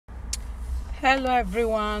Hello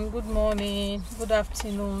everyone, good morning, good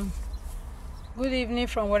afternoon, good evening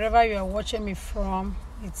from wherever you are watching me from.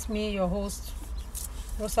 It's me, your host,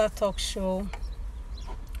 Rosa Talk Show,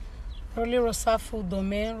 Rolly Rosa Full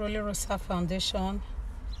Domain, Rolly Rosa Foundation,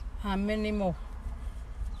 and many more.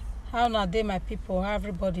 How na dey my people, how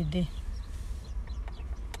everybody dey?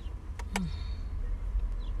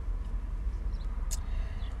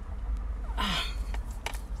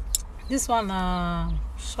 This one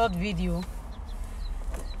short video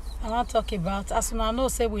I want to talk about, as una know,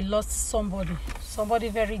 say we lost somebody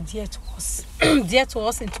very dear to us, dear to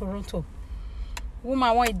us in Toronto.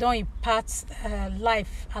 Woman when don impart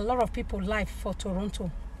life, a lot of people life for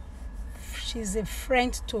Toronto. She's a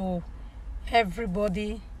friend to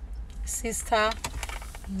everybody, sister,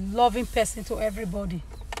 loving person to everybody.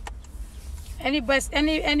 Any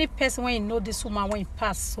person when you know this woman when you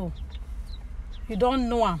pass, so you don't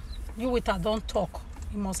know her, you with her don't talk,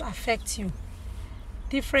 it must affect you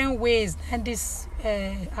different ways. And this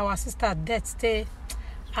our sister death stay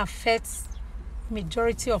affects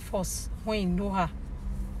majority of us when you know her,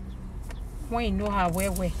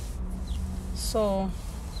 well. So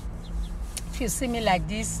if you see me like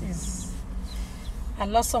this, I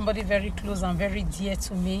lost somebody very close and very dear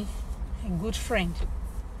to me, a good friend.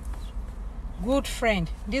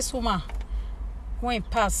 This woman when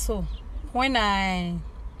it passed, so when I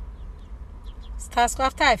start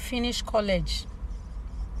after I finished college,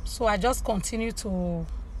 so I just continue to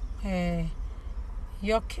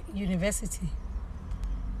York University.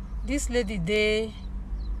 This lady dey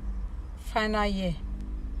final year.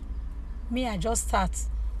 Me, I just start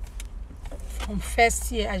from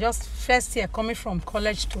first year coming from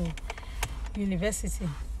college to university.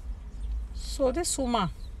 So this woman,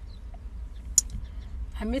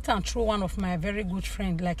 I met her through one of my very good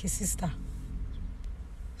friend, like a sister.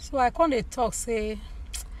 So I come dey talk, say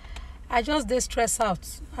I just dey stress out.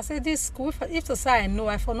 I say this school, if to say I know,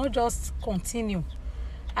 I for not just continue.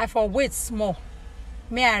 I for wait small.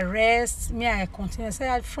 May I rest, may I continue. I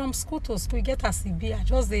say from school to school, get as e be. I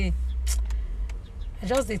just dey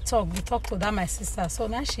talk to that my sister. So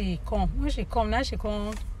now she come. When she come,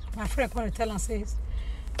 my friend come to tell her, says,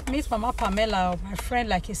 meet Mama Pamela, my friend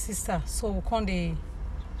like a sister. So we come dey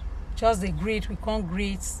just dey greet, we can't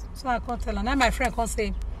greet. So I can't tell her. Now my friend can't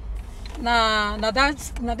say, now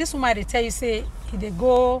this woman they tell you say they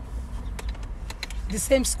go the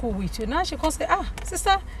same school with you. Now she can't say,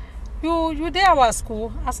 sister, you there our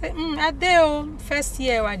school? I say, I there first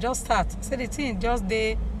year I just start. I say the thing just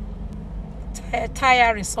they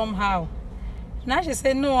tiring somehow. Now she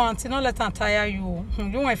say, no auntie, not let her tire you.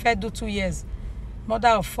 You want if I do 2 years, mother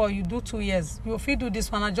of 4, you do 2 years. You if you do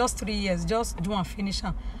this one, just 3 years, just do and finish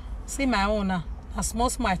her. See my own now. As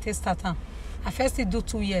small I taste that time. I first do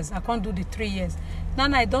 2 years. I can't do the 3 years. Now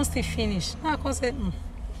I don't still finish. Now I can't say,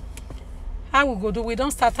 how we go do? We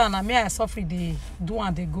don't start and may I suffer the do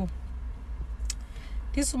and they go.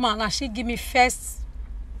 This woman now she give me first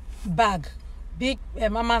bag, big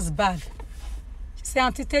mama's bag. She say,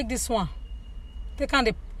 auntie, take this one. Take and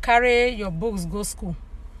they carry your books, go school.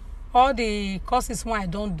 All the courses one I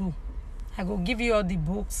don't do. I go give you all the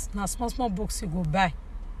books. Now small books you go buy.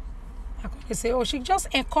 I can say, she just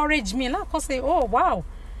encouraged me. Like I can say, wow.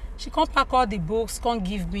 She can't pack all the books, can't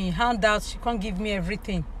give me handouts, she can't give me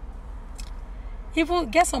everything.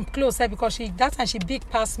 Even get some clothes because that time she big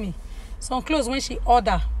past me. Some clothes when she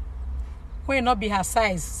order, when not be her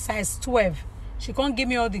size 12. She can't give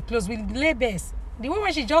me all the clothes with labels. The way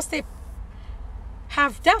when she just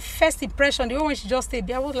have that first impression, the way when she just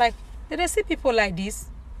be, I was like, did I see people like this?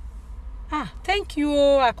 Thank you.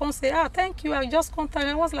 I can't say, thank you. I just contact.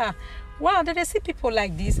 I was like, wow, did I see people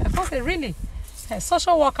like this? I can't say, really.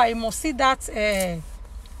 Social worker, you must see that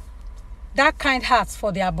that kind heart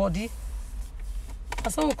for their body.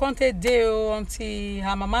 And so we can't take day until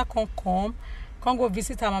her mama can't go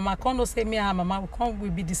visit her mama. Can't no say me and her mama. We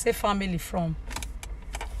be the same family from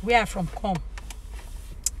where I from come.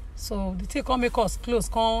 So the thing can't make us close.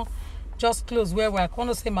 Can't just close where we are. Can't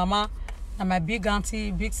no say mama and my big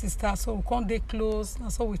auntie, big sister. So we can't dey close.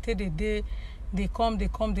 And so we take the day. They come.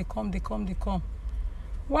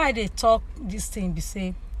 Why they talk this thing be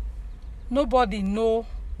say nobody know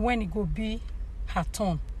when it go be her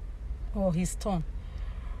turn or his turn.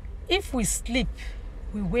 If we sleep,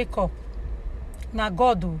 we wake up. Now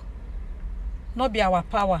God do, not be our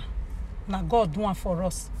power. Now God do one for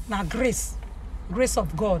us. Now grace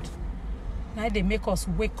of God. Now they make us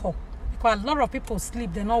wake up. Because a lot of people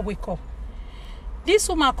sleep, they not wake up. This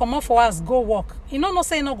woman come up for us, go work. You know, no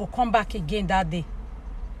say you no go come back again that day.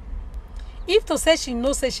 If to say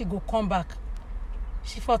she go come back,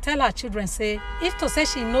 she for tell her children say, if to say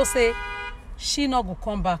she know say she no go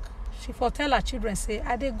come back. She for tell her children say,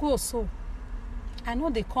 I dey go so. I know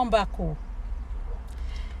they come back. Oh.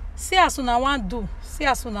 See as una wan do. See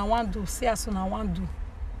as una wan do. See as una wan do.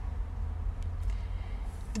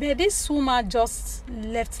 But this woman just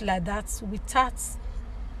left like that without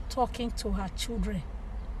talking to her children.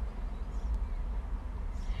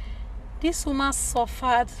 This woman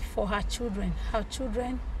suffered for her children. Her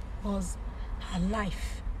children was her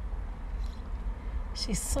life.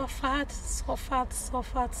 She suffered.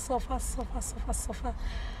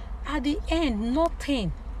 At the end,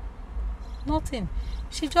 nothing.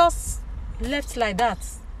 She just left like that.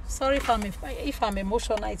 Sorry if I'm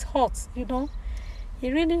emotional. It's hot, you know.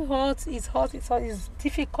 It really hurts. It's hot. It's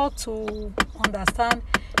difficult to understand.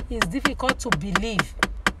 It's difficult to believe.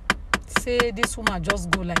 Say this woman just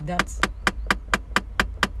go like that.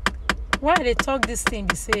 Why they talk this thing?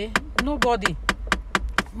 They say nobody.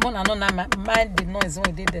 Mona no mind the noise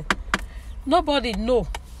when they did there. Nobody know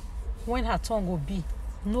when her tongue will be.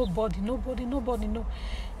 Nobody know.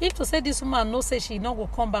 If to say this woman no say she not go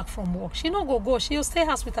come back from work, she not go. She will stay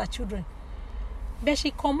house with her children. But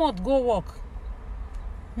she come out go work.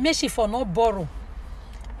 Make she for not borrow.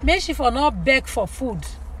 Make she for not beg for food.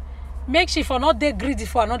 Make she for not dey greedy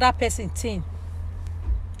for another person thing.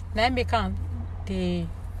 Now make her they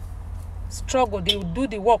struggle. They will do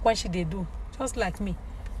the work when she they do. Just like me.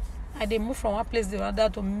 I dey move from one place to the other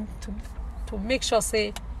to make sure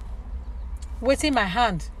say waiting my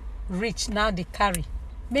hand reach now they carry.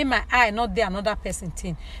 May my eye not dey another person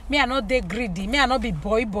thing. May I not dey greedy. May I not be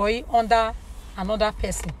boy under another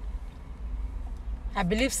person. I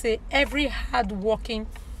believe say every hard-working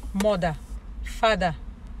mother, father,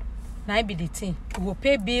 now be the thing. We will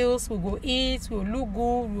pay bills, we will eat, we will look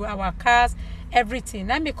good, we will our cars, everything.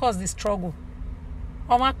 Not because the struggle.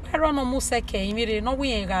 My parents no more say ke no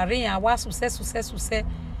we ngare wa success.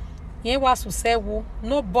 Yen wa success wo.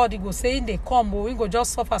 Nobody go say they come we go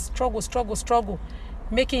just suffer struggle,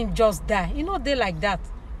 making just die. You know they like that.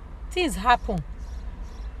 Things happen.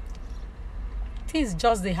 Things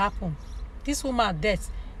just they happen. This woman's death,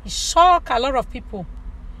 it shocked a lot of people.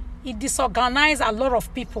 It disorganized a lot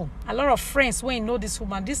of people. A lot of friends when you know this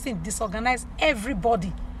woman. This thing disorganized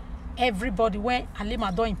everybody. Everybody when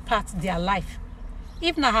Halima don't impact their life.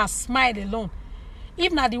 If not her smile alone.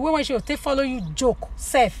 If not the way when she will take follow you joke,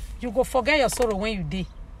 safe, you go forget your sorrow when you did.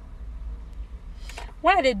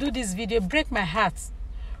 Why they do this video break my heart.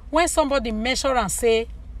 When somebody measure and say,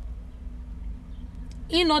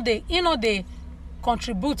 you know they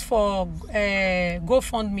contribute for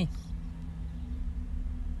GoFundMe.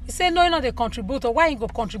 He said, no, they contribute. Or why you go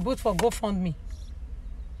contribute for GoFundMe?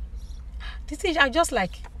 This is I just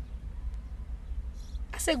like.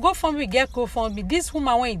 I said, GoFundMe get GoFundMe. This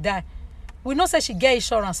woman when he die, we know say she get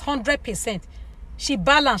insurance 100%. She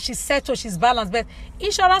balanced, she settled, she's balanced. But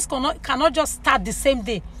insurance cannot just start the same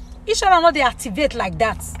day. Insurance not they activate like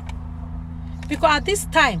that. Because at this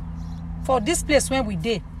time, for this place when we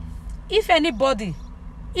did, if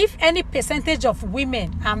any percentage of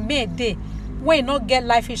women and men dey when not get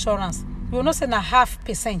life insurance, we will not say na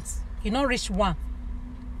 0.5%. You not reach 1%.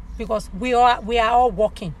 Because we are all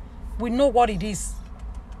working. We know what it is.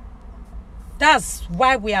 That's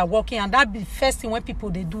why we are working, and that be the first thing when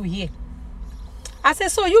people they do here. I say,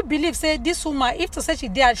 so you believe say this woman, if to say she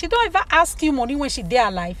there, she don't ever ask you money when she there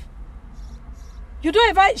alive. She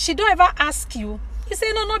don't ever ask you. He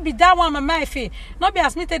say no, not be that one, my fee. Not be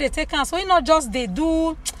as me they take on. So you not just they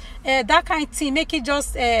do that kind of thing. Make it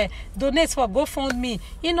just donate for GoFundMe.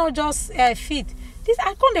 You know just feed. This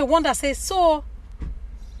I can't wonder say so.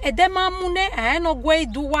 Edema mune I no go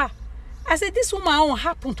do what. I said this woman won't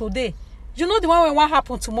happen today. You know the one when what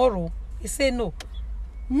happen tomorrow? He say no.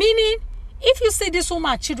 Meaning, if you see this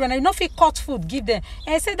woman children, you know if you cut food, give them.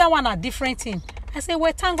 And I say that one a different thing. I say,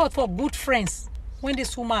 well, thank God for good friends when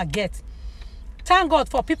this woman get. Thank God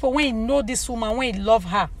for people when you know this woman, when you love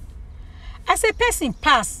her. I say, person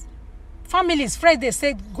pass. Families, friends, they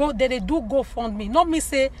say, go, they do GoFundMe. Not me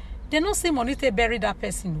say, they don't see money to bury that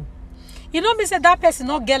person. No. You know me say that person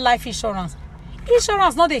not get life insurance.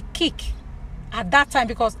 Insurance not a kick at that time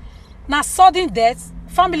because now sudden death,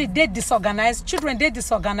 family they disorganized, children they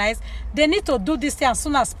disorganized. They need to do this thing as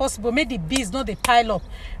soon as possible. Make the bills not they pile up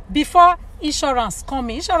before insurance come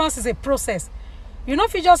in. Insurance is a process. You know,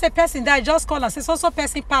 if you just a person that just call and say, so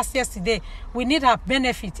person passed yesterday, we need her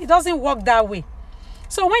benefit. It doesn't work that way.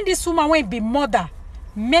 So when this woman when be mother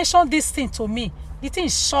mention this thing to me, the thing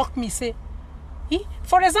shocked me. Say,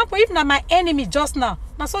 for example, if now my enemy just now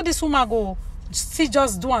so this woman go see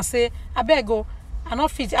just do and say, I beg go, I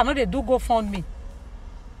not fit, I know they do GoFundMe.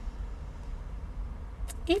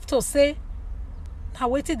 If to say Now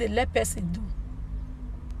waiting the let person do.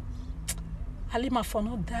 Halima for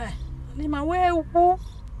not die. Halima, where who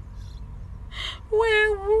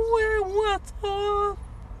at all?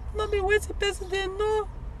 Not be waiting person they know.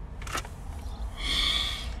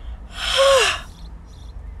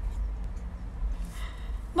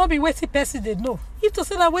 Not be waiting person they know. If to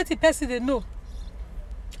say that waiting person they know,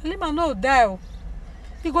 Halima no die.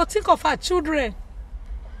 You go think of her children.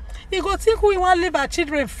 You go think who you want to leave her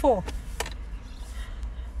children for.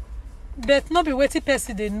 But not be waiting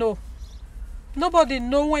person they know. Nobody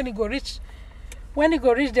know when it go reach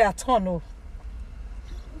their turn. Oh.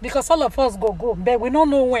 Because all of us go, but we don't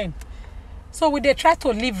know when. So we they try to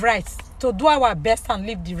live right, to do our best and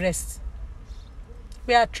leave the rest.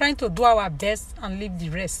 We are trying to do our best and leave the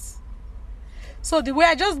rest. So the way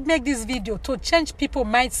I just make this video to change people's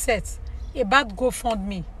mindset about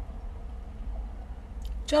GoFundMe.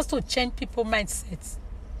 Just to change people's mindset.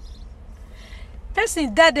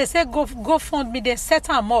 Person that they say GoFundMe, they set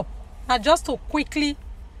them up. Now just to quickly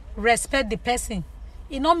respect the person.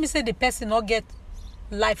 It not me say the person not get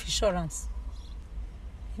life insurance.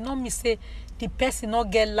 It not me say the person not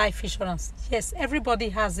get life insurance. Yes, everybody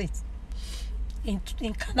has it. In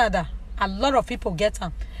Canada, a lot of people get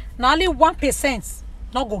them. Now only 1%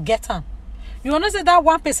 not go get them. You wanna say that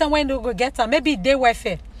 1% when they go get them, maybe they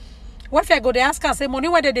welfare. Welfare go they ask and say money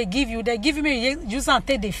whether they give you me use and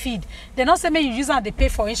take the feed. They not say me you use and they pay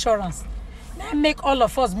for insurance. That make all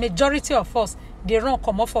of us, majority of us, they run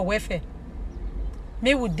come up for welfare.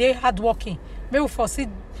 May we they hardworking. May we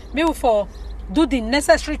for do the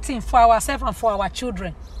necessary thing for ourselves and for our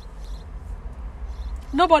children.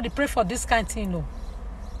 Nobody pray for this kind of thing, no.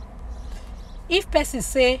 If person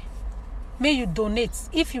say, may you donate,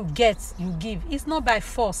 if you get, you give. It's not by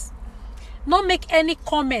force. Not make any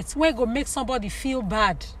comments when go make somebody feel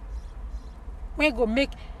bad. When go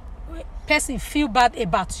make person feel bad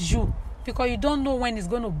about you. Because you don't know when it's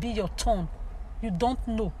going to be your turn. You don't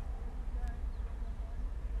know.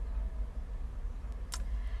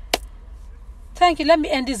 Thank you. Let me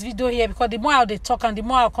end this video here because the more I'll talk and the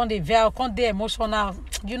more I'll come the veil, come the emotional,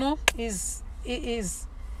 you know, it's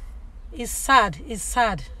sad. It's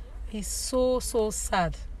sad. It's so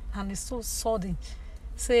sad. And it's so sudden.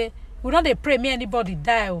 Say, we don't pray me anybody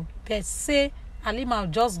die. But say Halima will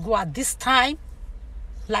just go at this time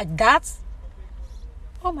like that.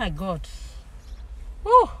 Oh my God.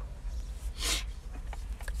 Oh.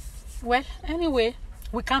 Well, anyway,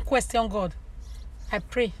 we can't question God. I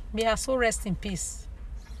pray. May her soul rest in peace.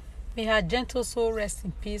 May her gentle soul rest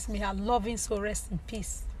in peace. May her loving soul rest in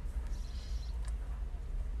peace.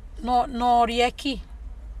 No rieki.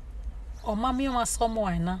 O mami o masomo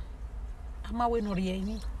aina. Ama we no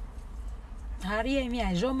rieki. Hari mi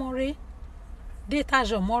ajo more. Data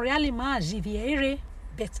jo more alima jiviere.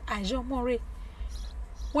 Bet ajo more.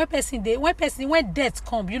 When death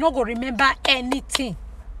come, you not go remember anything.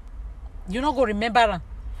 You not go remember.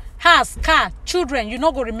 House, car, children, you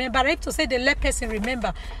not go remember. If to say the let person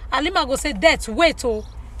remember, Halima go say death, wait, oh,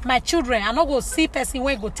 my children, I not go see person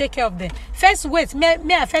when go take care of them. First wait, may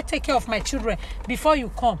I first take care of my children before you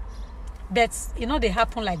come. But you know they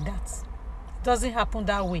happen like that. It doesn't happen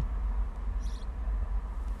that way.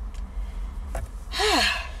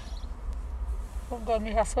 Oh God,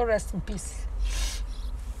 may her soul rest in peace.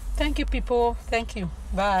 Thank you, people. Thank you.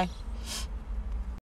 Bye.